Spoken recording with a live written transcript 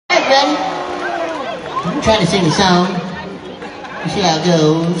ready? I'm trying to sing a song. We'll see how it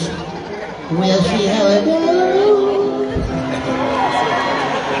goes. We'll see how it goes.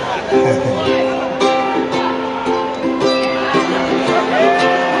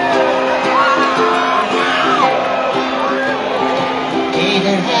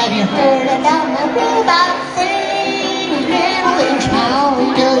 Either have you heard about my robot friend? He's little and small. He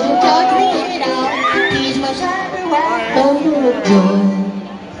doesn't touch me at all. He's my cyber wife, bundle of joy.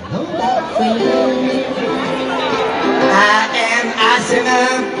 Robot friend. I am Asimo.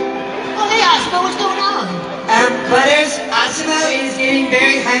 Oh, hey, Asimo, what's going on? Butters, Asimo is getting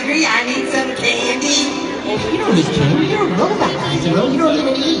very hungry. I need some candy. You don't need candy. You're a robot, Asimo. You don't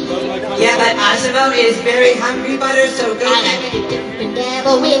even eat. Yeah, but Asimo is very hungry, Butters, so go I like to dip and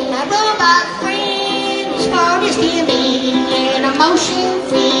dabble with my robot friend. Smart as can be and emotion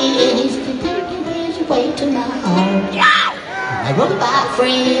free. And he's taking his way to my heart. My robot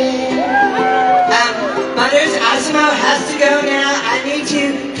friend. Butters, Asimo has to go now. I need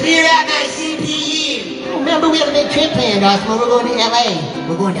to clear out my CPU. Remember, we have a big trip planned, Asimo. We're going to LA.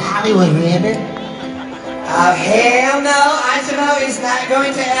 We're going to Hollywood, remember? Oh, hell no. Asimo is not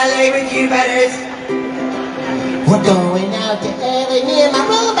going to LA with you, Butters. We're going out to LA, me and my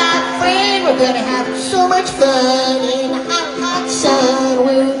robot friend. We're gonna have so much fun in the hot, hot sun.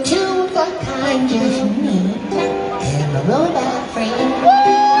 We're two of a kind, just me and my robot friend.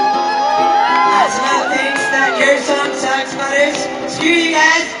 Asimo thinks that your song sucks, Butters. Screw you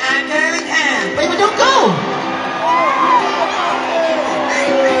guys, I'm going home. Wait, but don't go!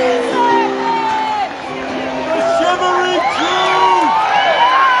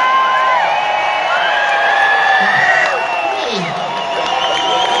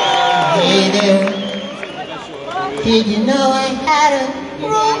 Hey there, did you know I had a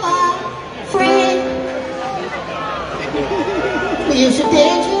robot friend? We used to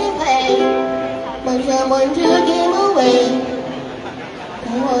dance and play, but someone took him away.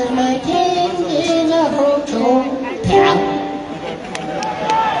 He was my king in the hotel town.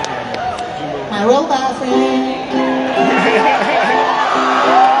 My robot friend.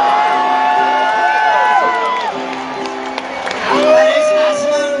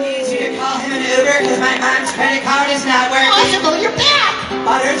 Because my mom's credit card is not working. Possible, you're back!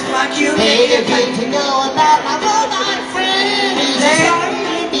 Butters, fuck you. Hey, you're good to know about my robot friend. He's a smart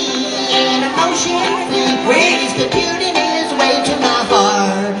to be and emotion free. He's computing his way to my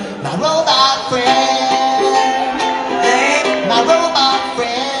heart. My robot friend. Hey. My robot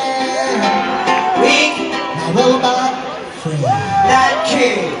friend. Ween. My robot friend. That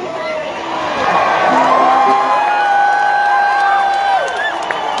kid.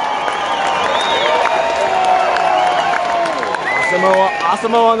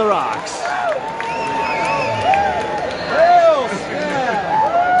 Asimo on the rocks.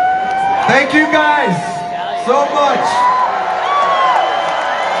 Thank you guys so much.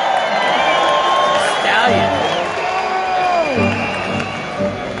 Stallion.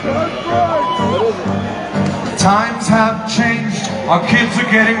 Times have changed. Our kids are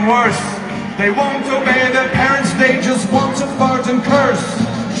getting worse. They won't obey their parents. They just want to fart and curse.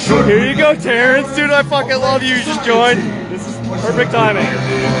 Here you go, Terrence. Dude, I fucking love you. You just joined. This is perfect timing.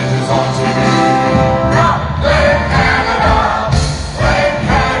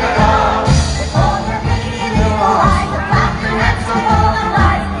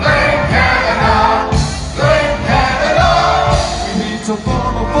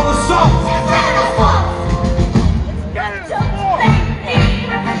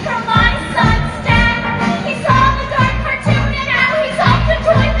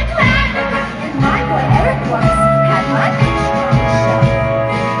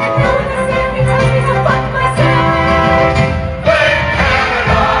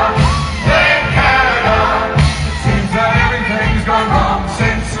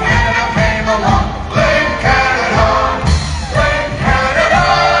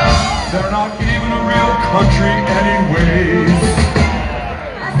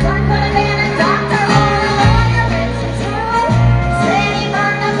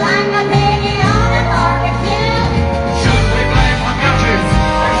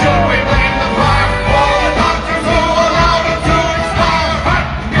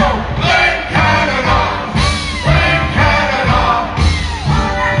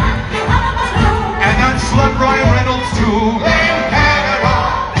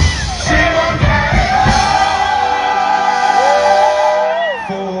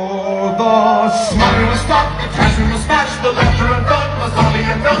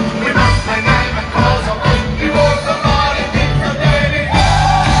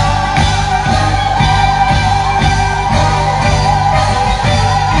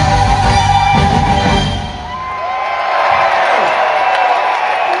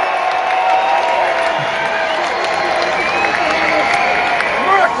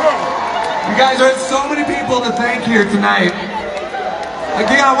 here tonight.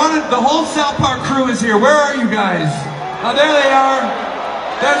 Again, I wanted, the whole South Park crew is here. Where are you guys? Oh, there they are.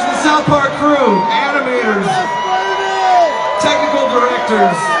 There's the South Park crew, animators, technical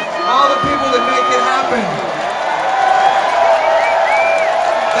directors, all the people that make it happen.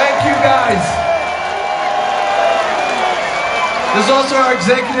 Thank you guys. There's also our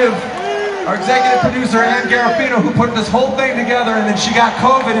executive producer, Ann Garofino, who put this whole thing together, and then she got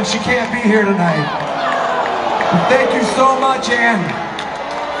COVID and she can't be here tonight. Thank you so much, Ann.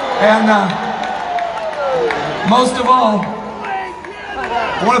 And most of all,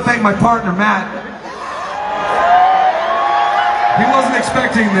 I want to thank my partner, Matt. He wasn't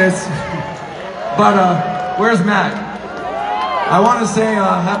expecting this, but where's Matt? I want to say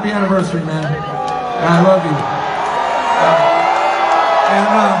happy anniversary, man. And I love you.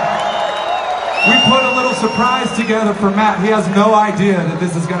 We put a little surprise together for Matt. He has no idea that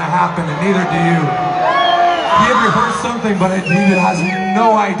this is going to happen, and neither do you. He had rehearsed something, but he has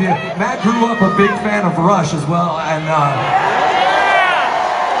no idea. Matt grew up a big fan of Rush as well, and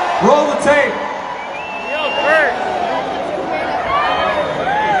roll the tape.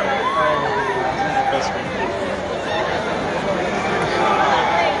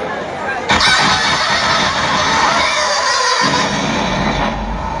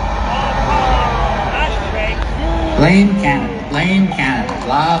 Blame Canada,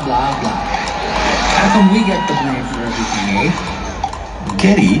 blah, blah, blah. How come we get the blame for everything, eh?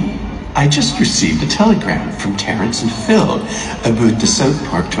 Getty, I just received a telegram from Terrence and Phil about the South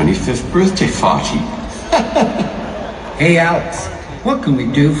Park 25th birthday party. Hey, Alex, what can we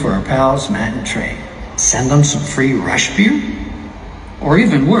do for our pals Matt and Trey? Send them some free Rush beer? Or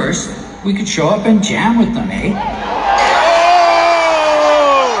even worse, we could show up and jam with them, eh?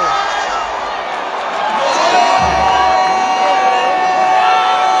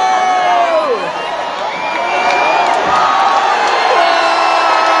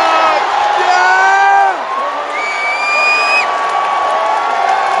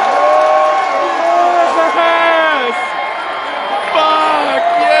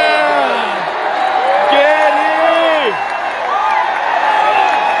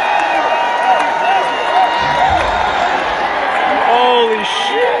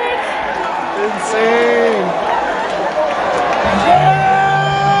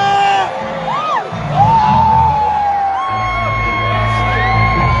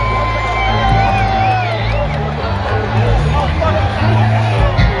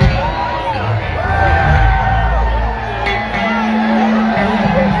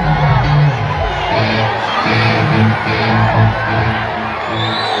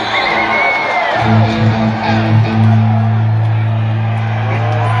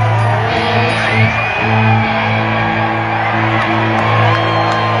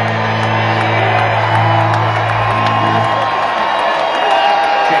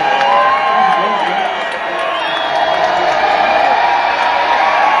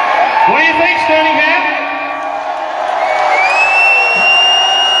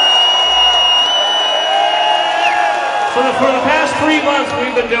 For the past 3 months,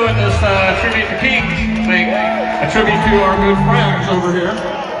 we've been doing this tribute to King thing, a tribute to our good friends over here.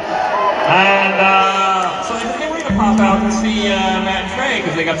 And so they said, hey, we're going to pop out and see Matt and Trey,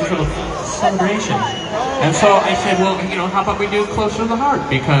 because they got this little celebration. And so I said, well, you know, how about we do Closer to the Heart,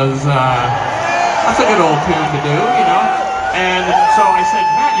 because that's a good old tune to do, you know. And so I said,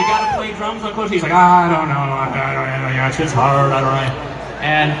 Matt, you got to play drums on Closer. He's like, I don't know, it's hard, I don't know.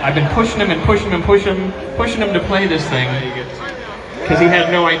 And I've been pushing him and pushing him to play this thing, because he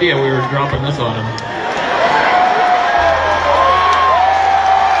had no idea we were dropping this on him.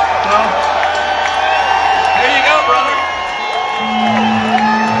 So, here you go, brother.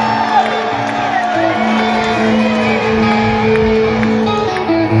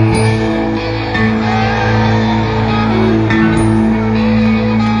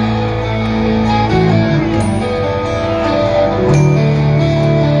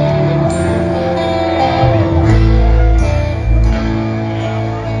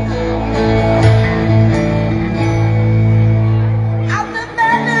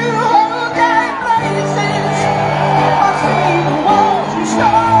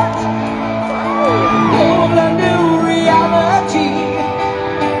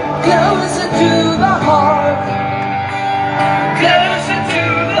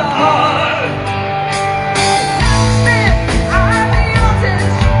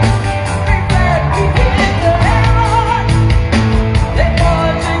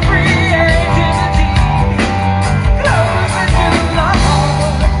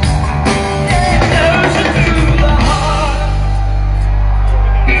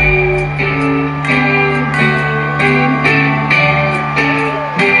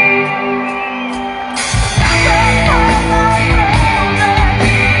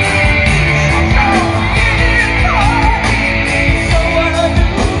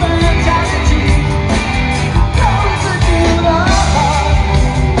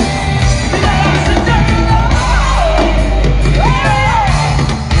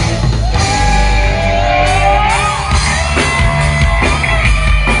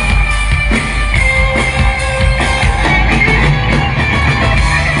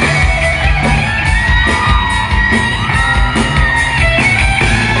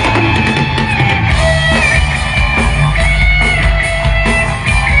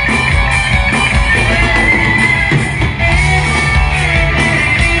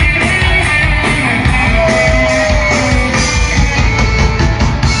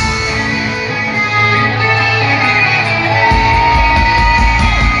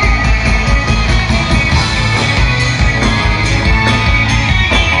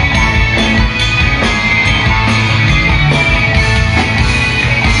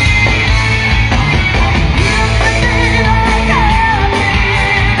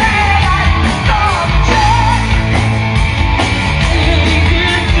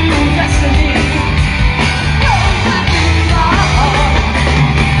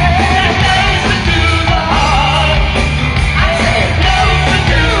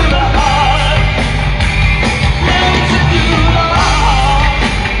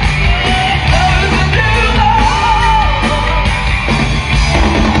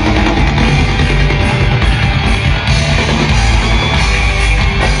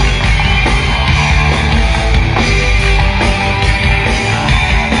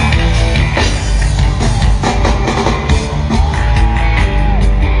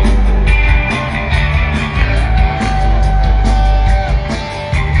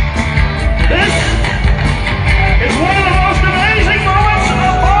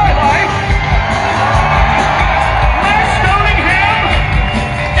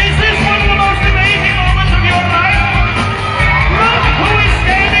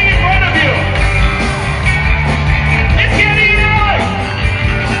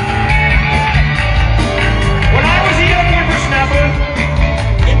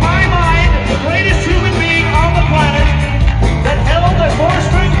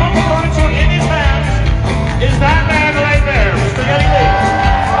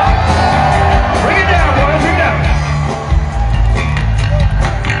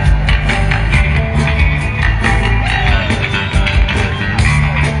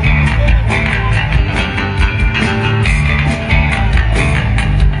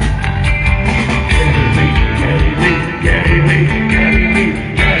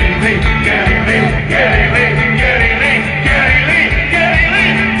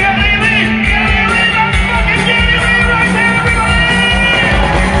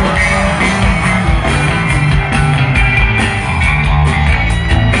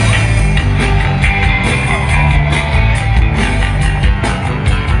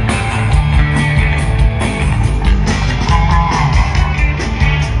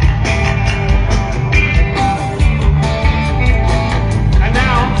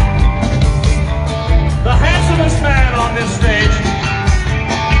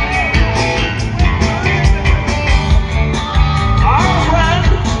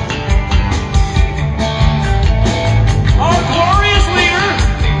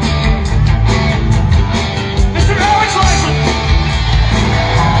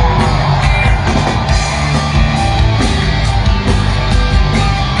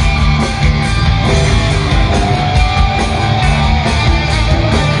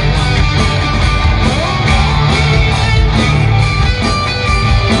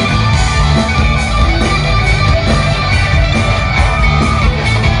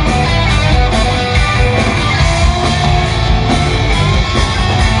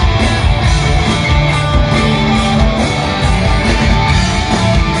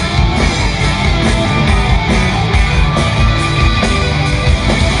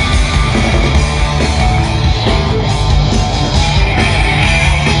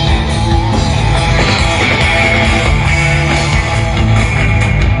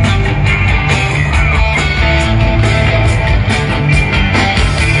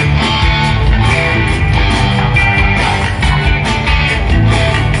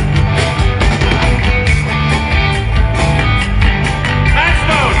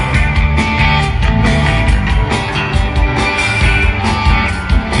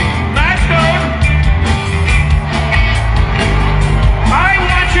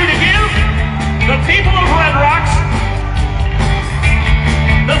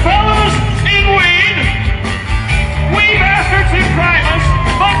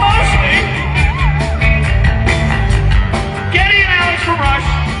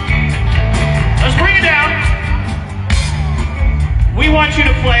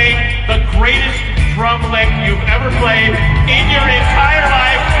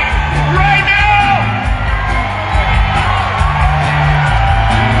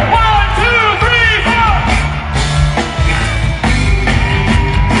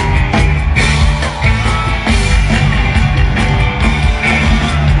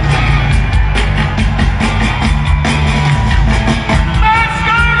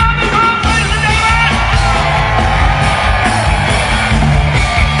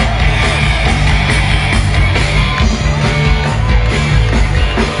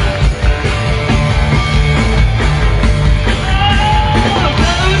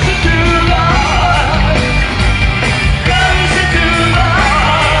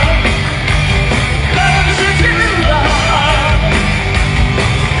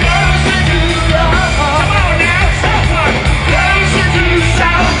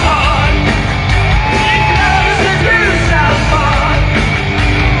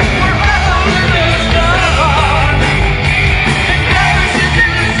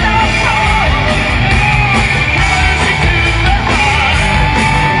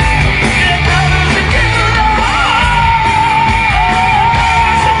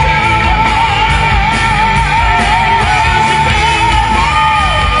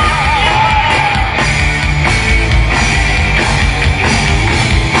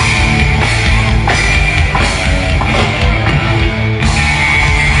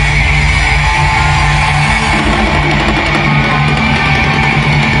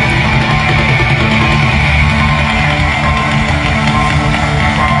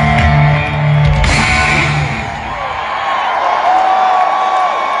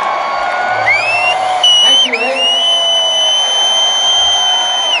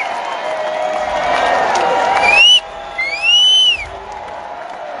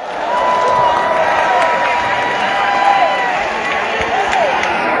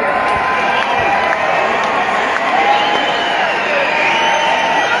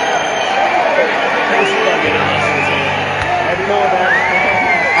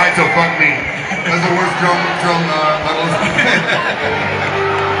 Alright, so fuck me. That's the worst drum levels.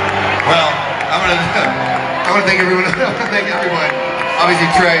 Well, I want to thank everyone.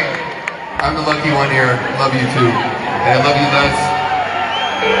 Obviously, Trey, I'm the lucky one here. Love you too, and I love you, Les.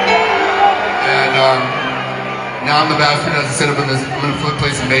 And now I'm the bastard that has to sit up in this little flip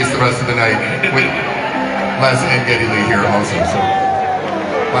place and bass the rest of the night with Les and Geddy Lee here also. So,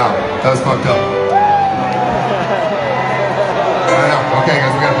 wow, that was fucked up. I know. Okay,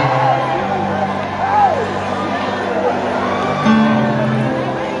 guys, we got to.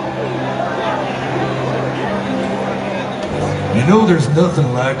 You know there's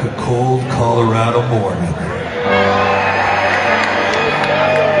nothing like a cold Colorado morning.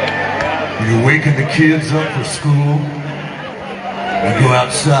 You're waking the kids up for school. You go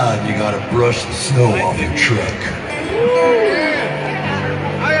outside and you gotta brush the snow off your truck.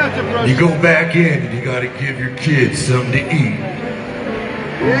 You go back in and you gotta give your kids something to eat.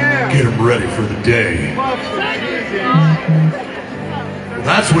 Get them ready for the day.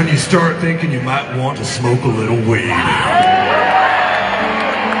 That's when you start thinking you might want to smoke a little weed.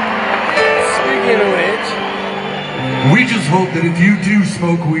 Speaking of which, we just hope that if you do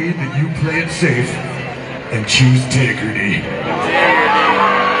smoke weed, that you play it safe and choose integrity.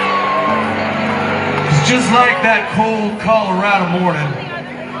 It's just like that cold Colorado morning,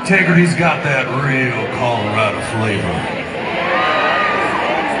 integrity's got that real Colorado flavor.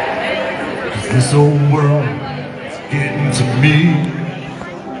 'Cause this old world is getting to me.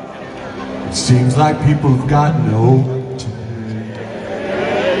 It seems like people have got no time.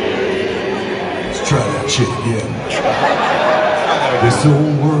 Let's try that shit again. This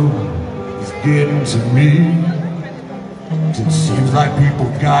old world is getting to me. It seems like people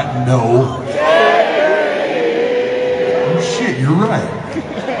have got no. Oh shit, you're right.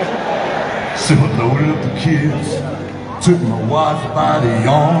 So I loaded up the kids, took my wife by the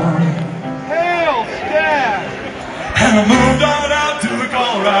arm. hell, stab! And I moved on out to the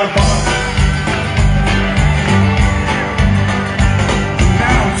Colorado farm.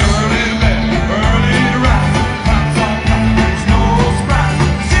 Now it's early to bed, early to rise. Pops on top, there's no surprise.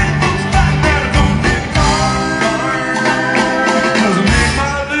 City folks like that I don't get caught. 'Cause I make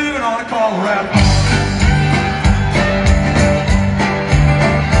my living on a Colorado farm.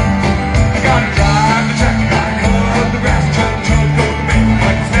 I gotta drive the tractor, gotta cut the grass, truck, go to bed,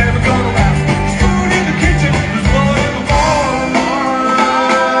 like it's never gonna last. There's food in the kitchen, there's blood in the farm.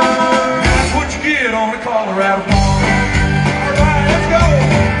 That's what you get on a Colorado farm. All right, let's go.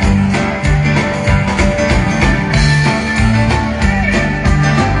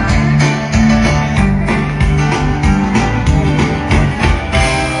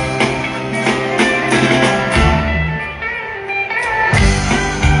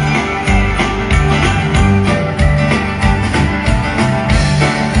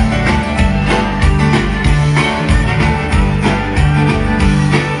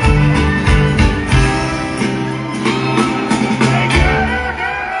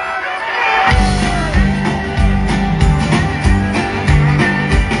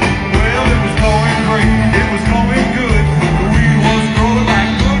 Well, it was going great, it was going good. The weed was growing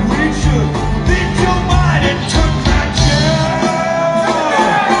like good weed should. Then Joe Biden took my job.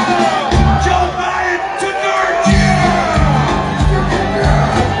 Joe Biden took our job.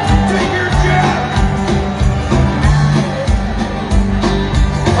 Take your job.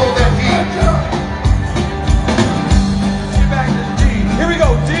 Hold that heat. Get back to the D. Here we go,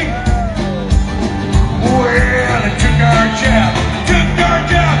 D. Well, it took our job. Took our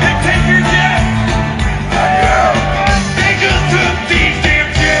job. They take your job. They just took these damn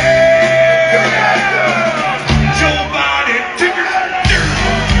jobs. Joe Biden took your job.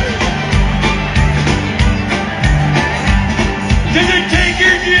 Did they take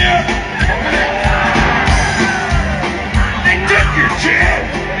your job? They took your job.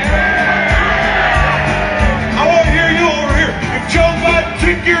 I want to hear you over here. If Joe Biden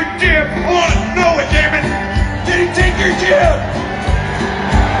took your job, I want to know it, damn it. Did he take your job?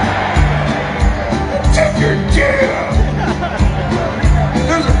 Take your job.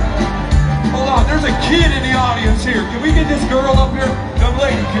 Hold on, there's a kid in the audience here. Can we get this girl up here? Young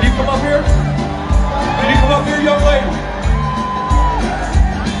lady, can you come up here? Can you come up here, young lady?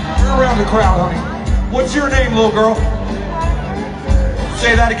 Turn around the crowd, honey. What's your name, little girl?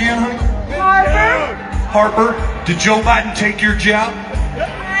 Say that again, honey. Harper? Harper, did Joe Biden take your job?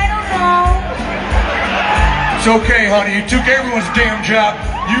 I don't know. It's okay, honey. You took everyone's damn job.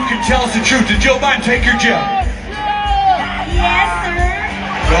 You can tell us the truth. Did Joe Biden take your job? Yes, sir.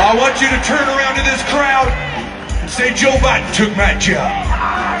 Well, I want you to turn around to this crowd and say Joe Biden took my job.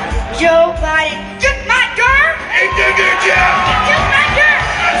 Joe Biden took my job. He took your job. Took my job.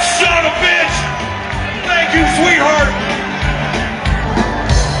 That's Son of a bitch! Thank you, sweetheart!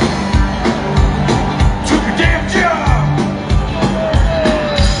 Took a damn job!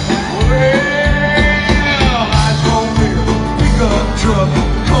 Well, lights on clear, pickup truck,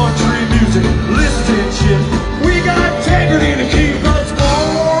 country music, listed shit. We got integrity to keep us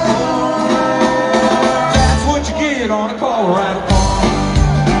warm. That's what you get on a Colorado farm.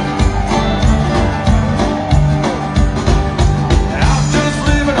 I'm just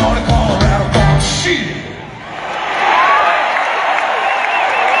living on a Colorado farm. Shit!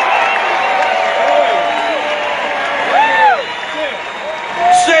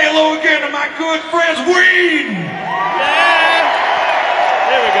 Say hello again to my good friends, Ween! Yeah!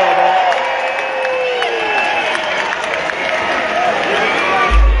 There we go, man.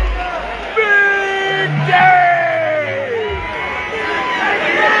 Big day!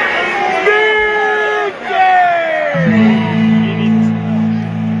 Big day!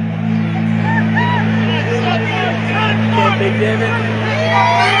 Big David.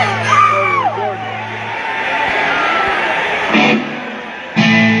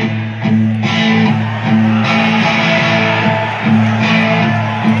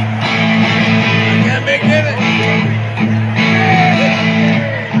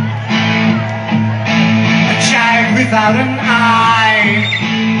 Without an eye,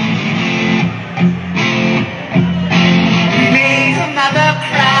 made a mother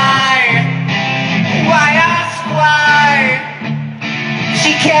cry. Why ask why?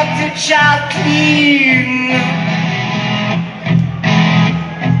 She kept her child clean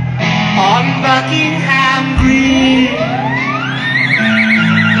on Buckingham Green.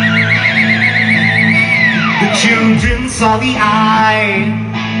 The children saw the eye.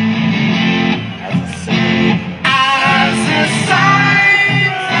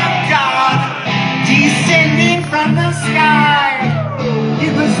 Descending from the sky,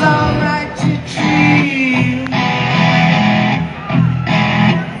 it was alright to dream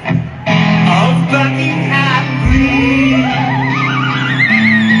of Buckingham Green.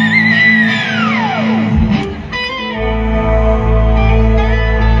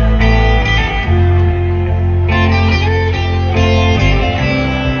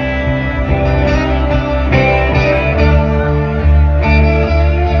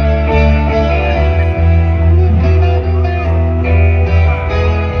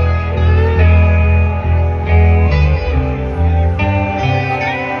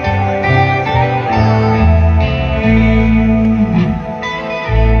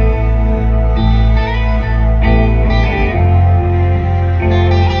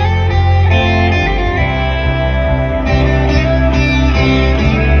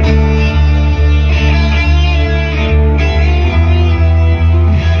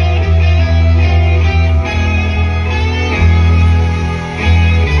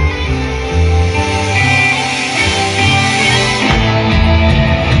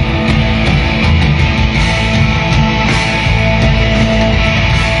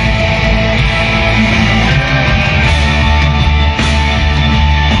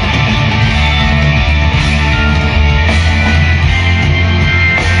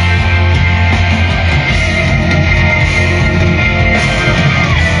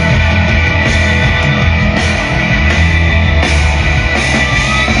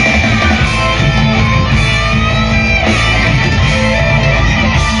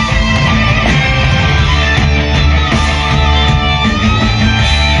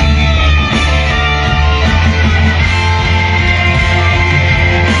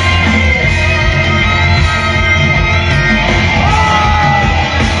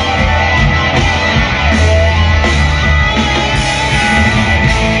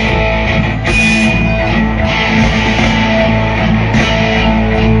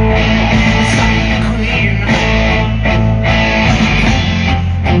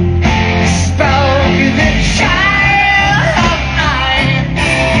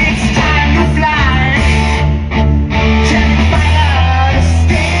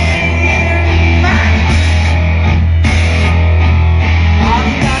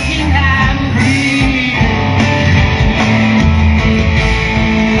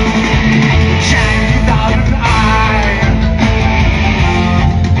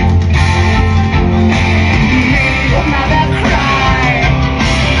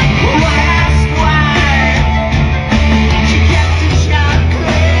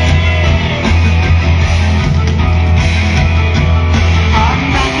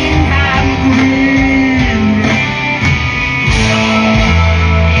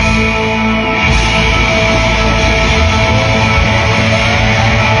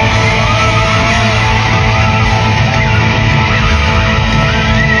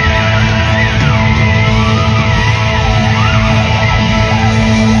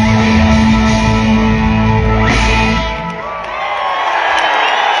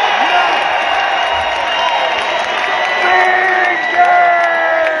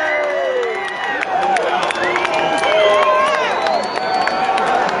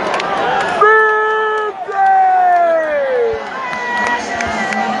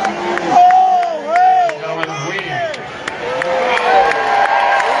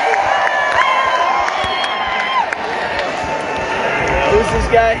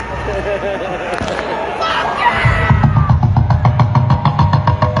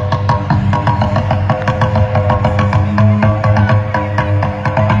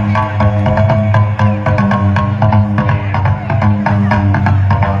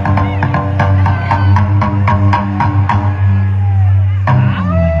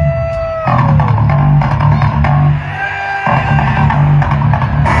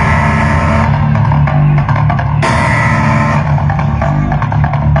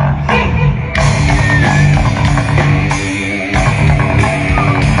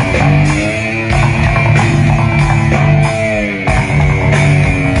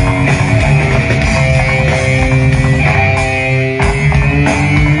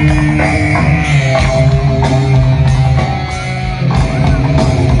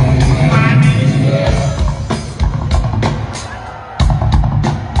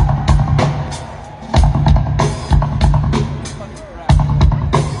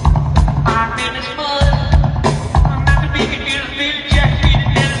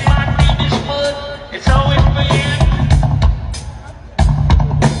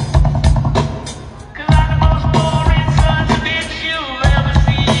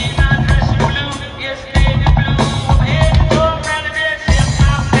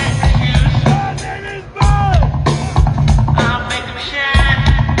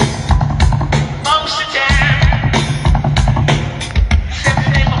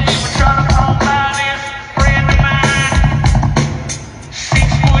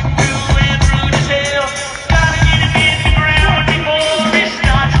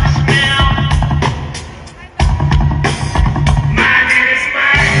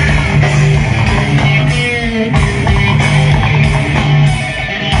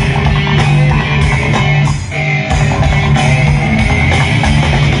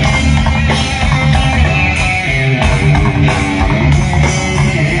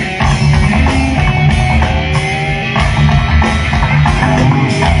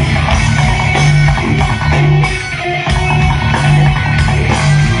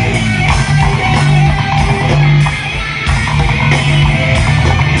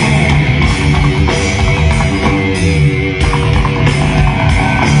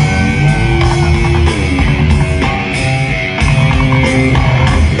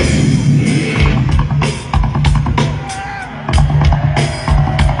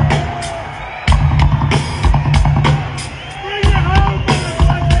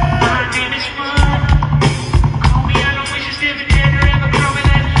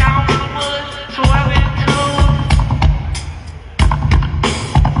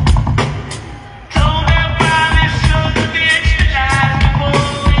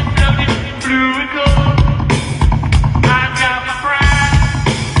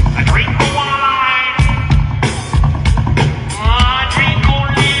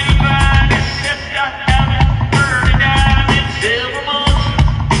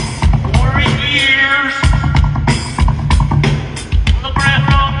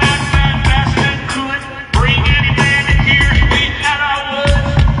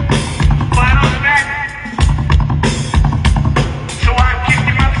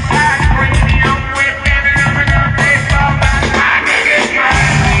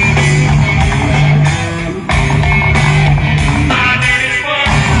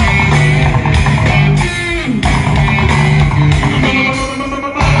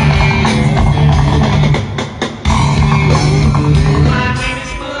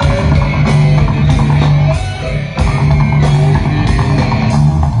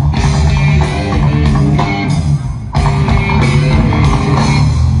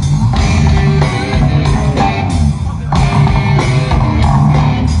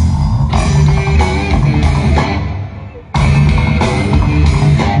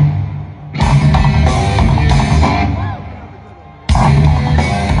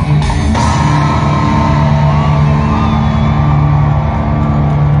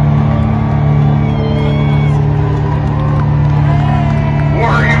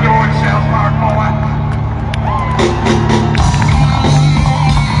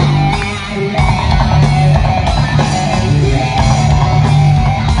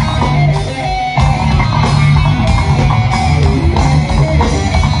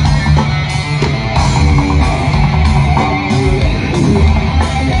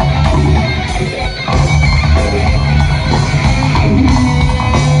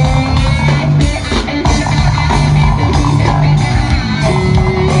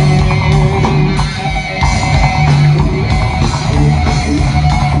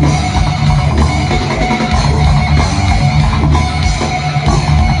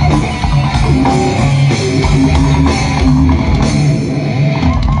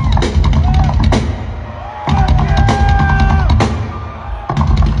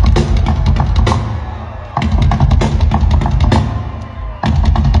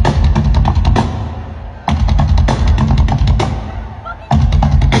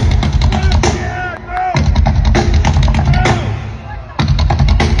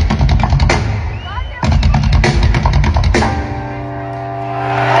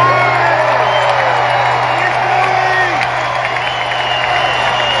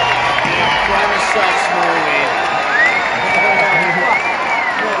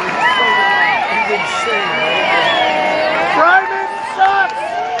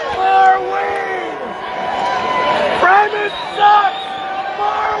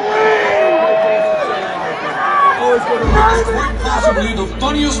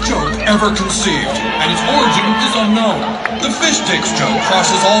 joke ever conceived, and its origin is unknown. The fish sticks joke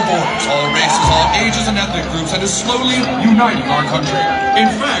crosses all borders, all races, all ages and ethnic groups, and is slowly uniting our country. In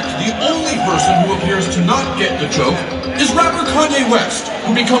fact, the only person who appears to not get the joke is rapper Kanye West,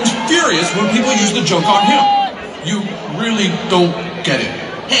 who becomes furious when people use the joke on him. You really don't get it.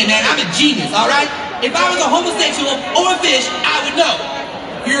 Hey man, I'm a genius, alright? If I was a homosexual or a fish, I would know.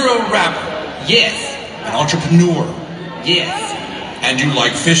 You're a rapper. Yes. An entrepreneur. Yes. And you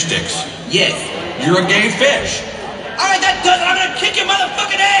like fish sticks. Yes. You're a gay fish. Alright, that does it. I'm gonna kick your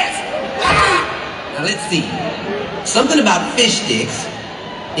motherfucking ass! Ah! Now let's see. Something about fish sticks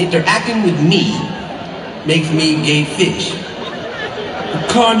interacting with me makes me a gay fish.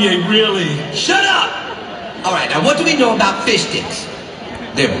 Kanye, really? Shut up! Alright, now what do we know about fish sticks?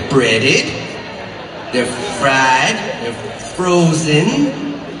 They're breaded, they're fried, they're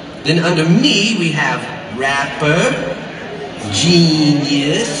frozen. Then under me we have rapper,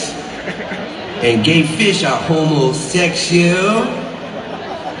 genius, and gay fish are homosexual.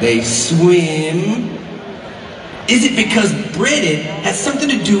 They swim. Is it because breaded has something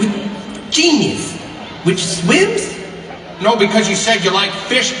to do with genius, which swims? No, because you said you like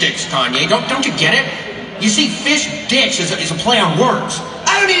fish dicks, Kanye. Don't you get it? You see, fish dicks is a play on words.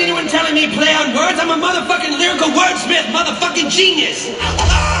 I don't need anyone telling me play on words. I'm a motherfucking lyrical wordsmith, motherfucking genius.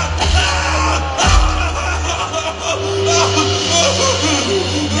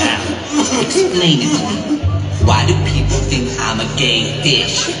 Now, explain it to me. Why do people think I'm a gay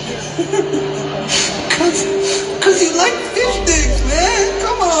fish? Cause you like fish sticks, man.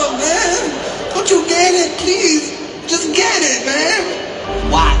 Come on, man. Don't you get it, please? Just get it, man.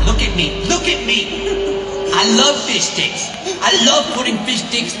 Why? Look at me. Look at me. I love fish sticks. I love putting fish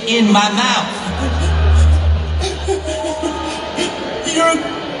sticks in my mouth. You're a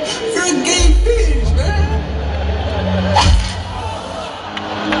gay fish, man.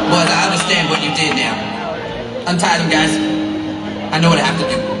 Boys, I understand what you did now. Untie them, guys. I know what I have to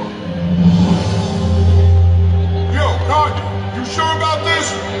do. Yo, Kanye, you sure about this?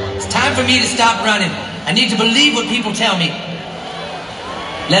 It's time for me to stop running. I need to believe what people tell me.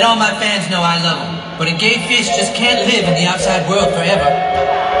 Let all my fans know I love them. But a gay fish just can't live in the outside world forever.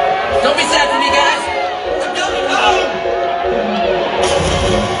 Don't be sad for me, guys. I'm going home.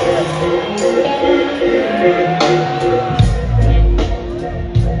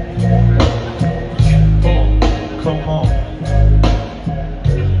 Come on.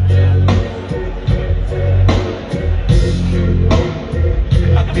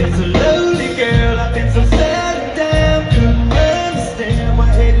 I've been so lonely, girl. I've been so sad and down. Couldn't understand why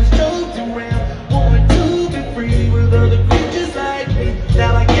haters joked around. Wanted to be free with other creatures like me.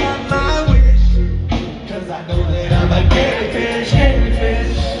 Now I got my wish. Cause I know that I'm a gay fish, gay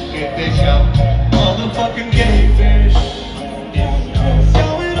fish. Gay fish, yo. Motherfucking gay fish.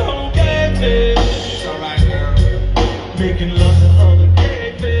 Going home, gay fish. Alright, girl. Making love to other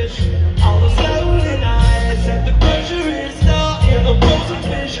gay fish. All those lonely nights at the grocery store in the frozen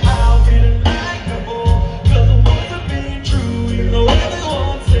fish aisle, feeling like a bull. Cause the words are being true, you know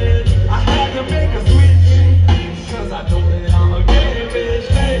everyone said I had to make a switch. Cause I know that I'm a gay fish,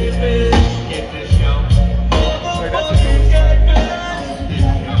 gay fish, yo. Motherfucking gay fish.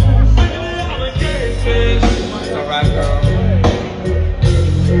 Baby, I'm a gay fish. Alright, girl.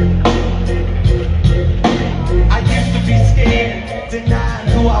 I used to be scared, denying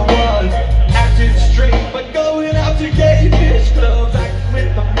who I was, acting straight, but going out to gay fish clubs, acting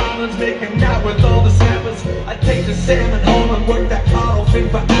with the models, making out with all the sappers. I take the salmon home and work that caudal fin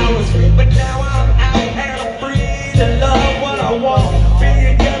for hours. But now I'm out and I'm free to love what I want. Be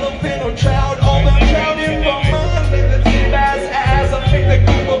a yellowfin or trout, all the drowning for mine. Make the sea bass ass, I make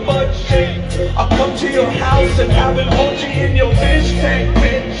the Cooper butt shake. I'll come to your house and have it hold you in your fish tank,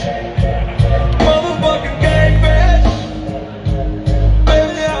 bitch. Motherfucking gay fish.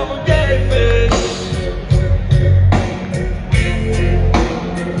 Baby, I'm a gay fish.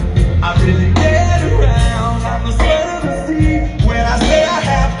 I really get around, I'm the sweat of the sea. When I say I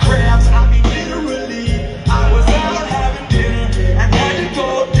have cramps, I mean literally. I was out having dinner and had to go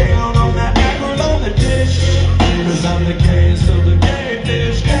down on that mackerel on the dish. Cause I'm the gayest of the gay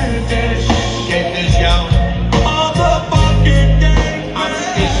fish, yo. Motherfucking gay fish.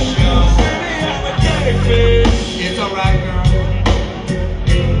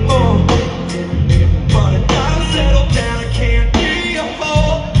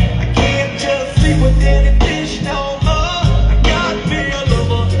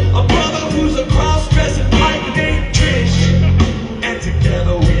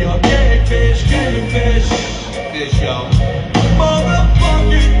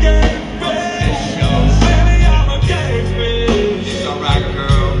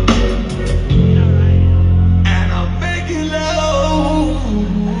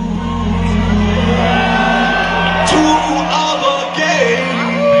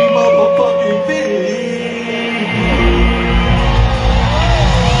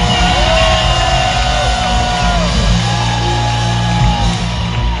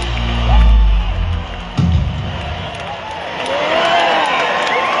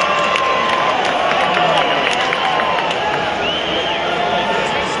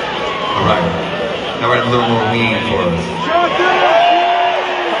 All right. Now we're a little more Ween for us.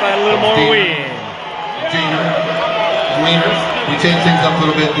 A little more Ween. Wieners. We change things up a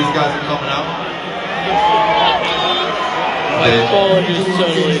little bit. These guys are coming out. My phone just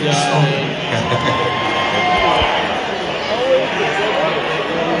totally died.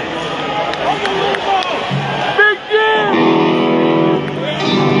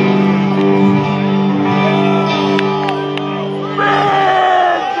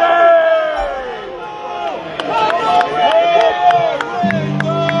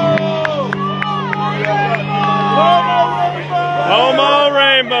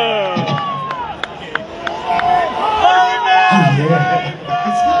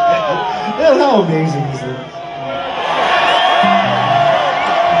 How amazing is this?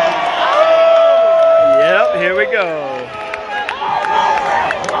 Yep, here we go.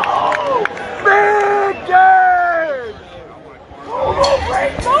 Big game!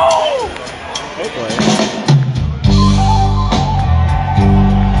 Okay.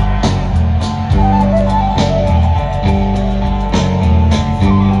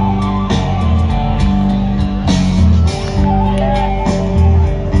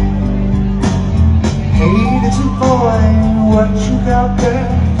 What you got there,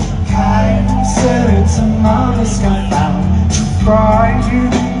 kind of said some other sky bound to find you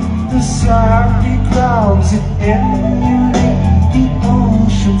the sloppy clouds and emulate the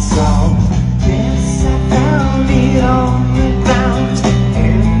ocean sound. Yes, I found it on the ground,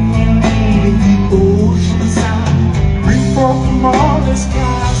 emulating the ocean sound. Bring forth from all the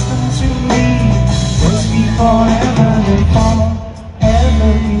skies unto me. Let's be forever and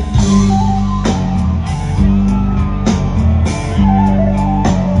forever be free.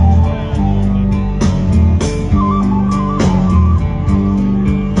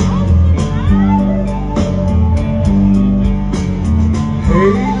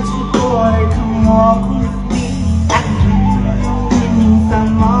 Walk with me and beneath our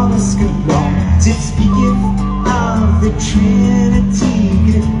mollusk along. It's the gift of the Trinity.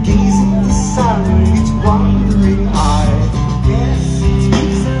 Gaze at the sun, its wandering eye. Yes, it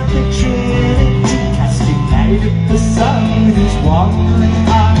speaks of the Trinity, casting light at the sun with its wandering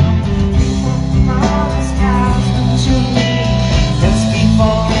eye. Before the mollusk cast into me, let's be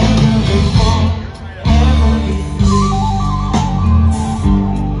forever before ever be free.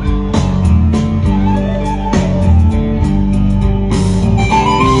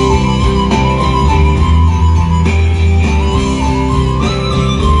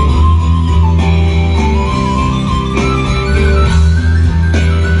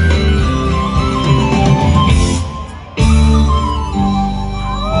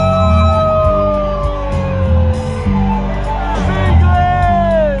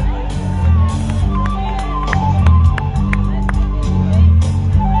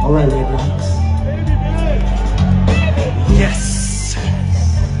 All right, Abrams. Yes.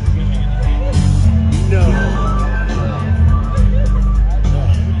 No.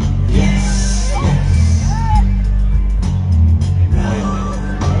 Yes. No.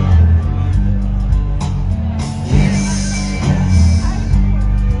 Yes.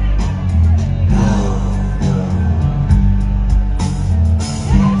 No.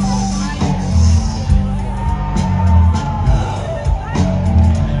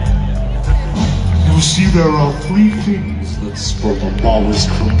 You see, there are three things that spur the mollusk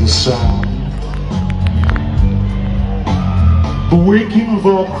from the sound. The waking of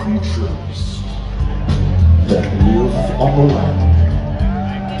all creatures that live on the land.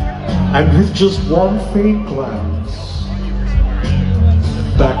 And with just one faint glance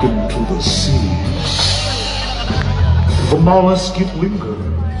back into the sea, the mollusk, it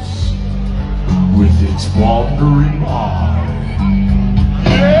lingers with its wandering eye.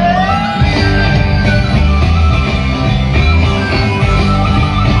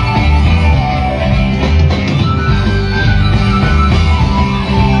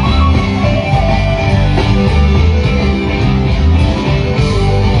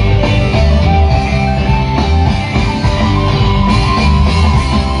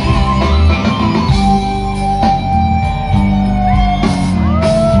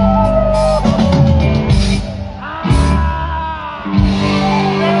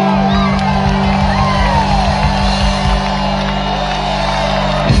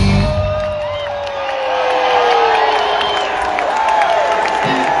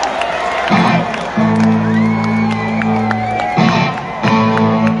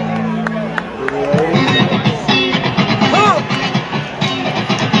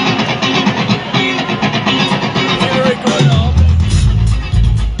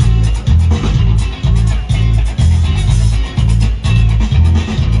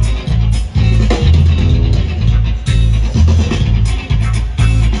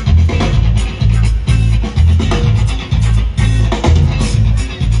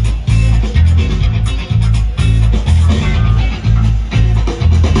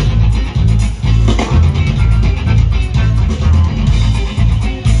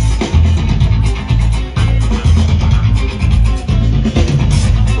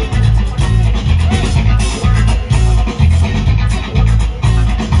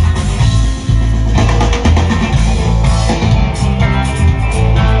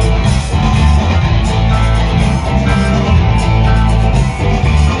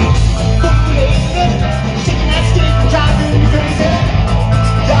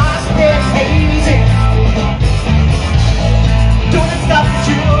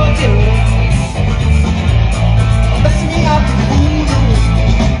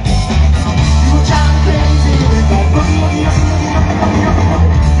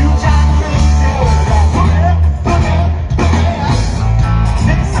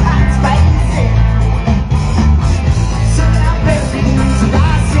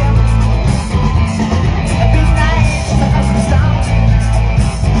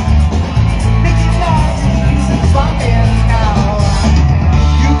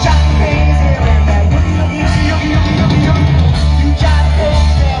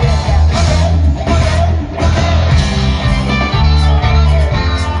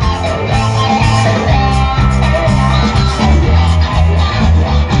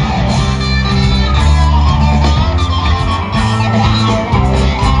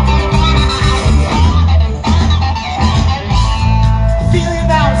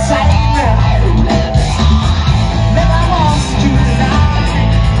 feeling outside now. Never wants to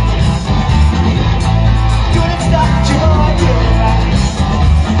deny. Doing stuff to your life.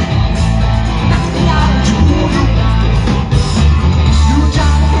 Nothing I do. You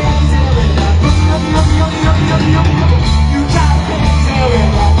try to get you try to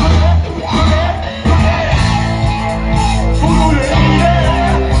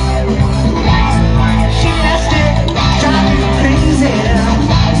she has to drive me crazy.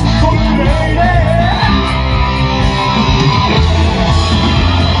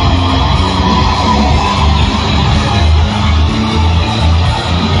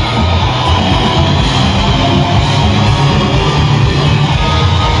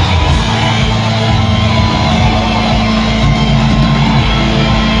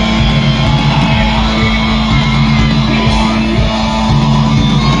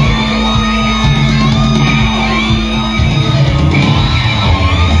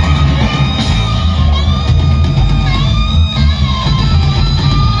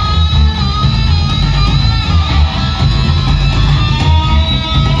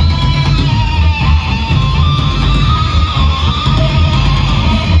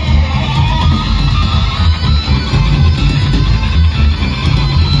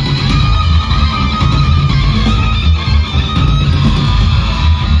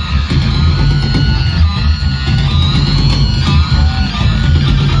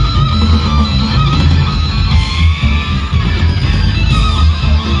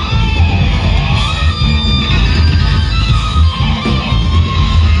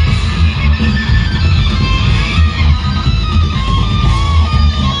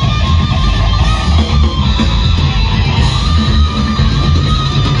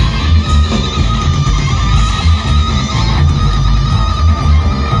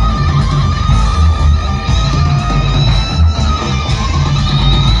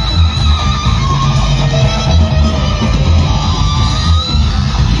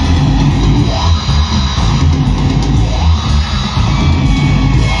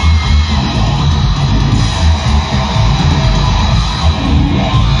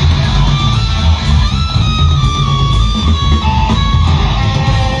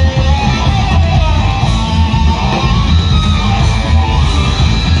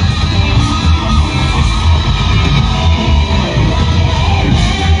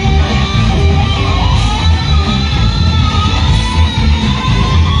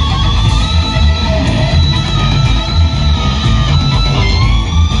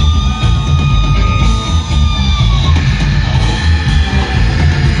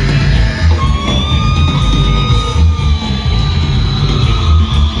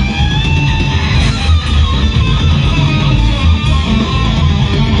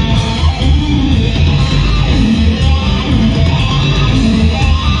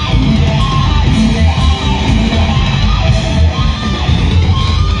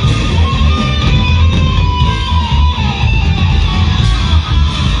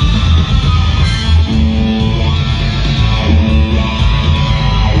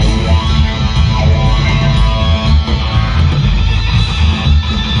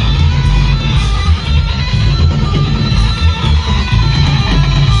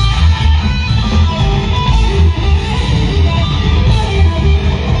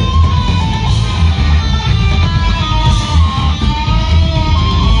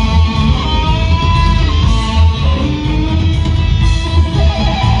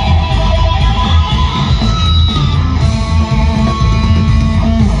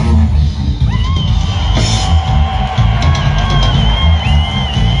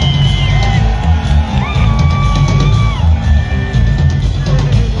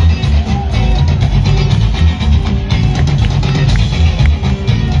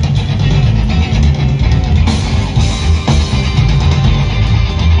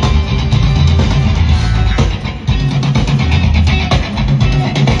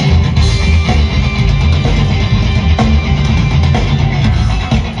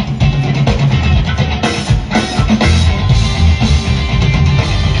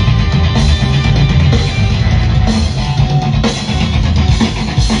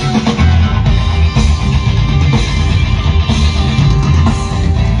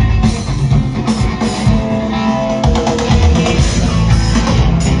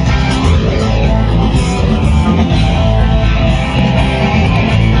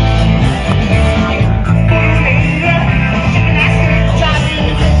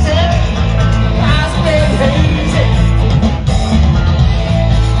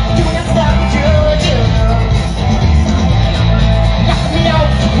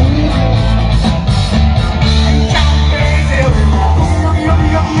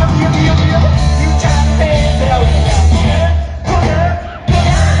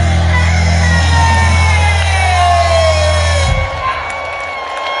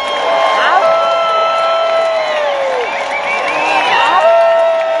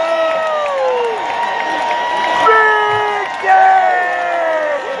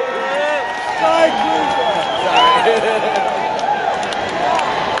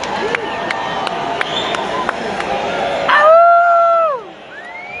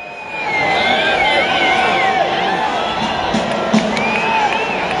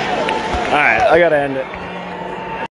 gotta end it.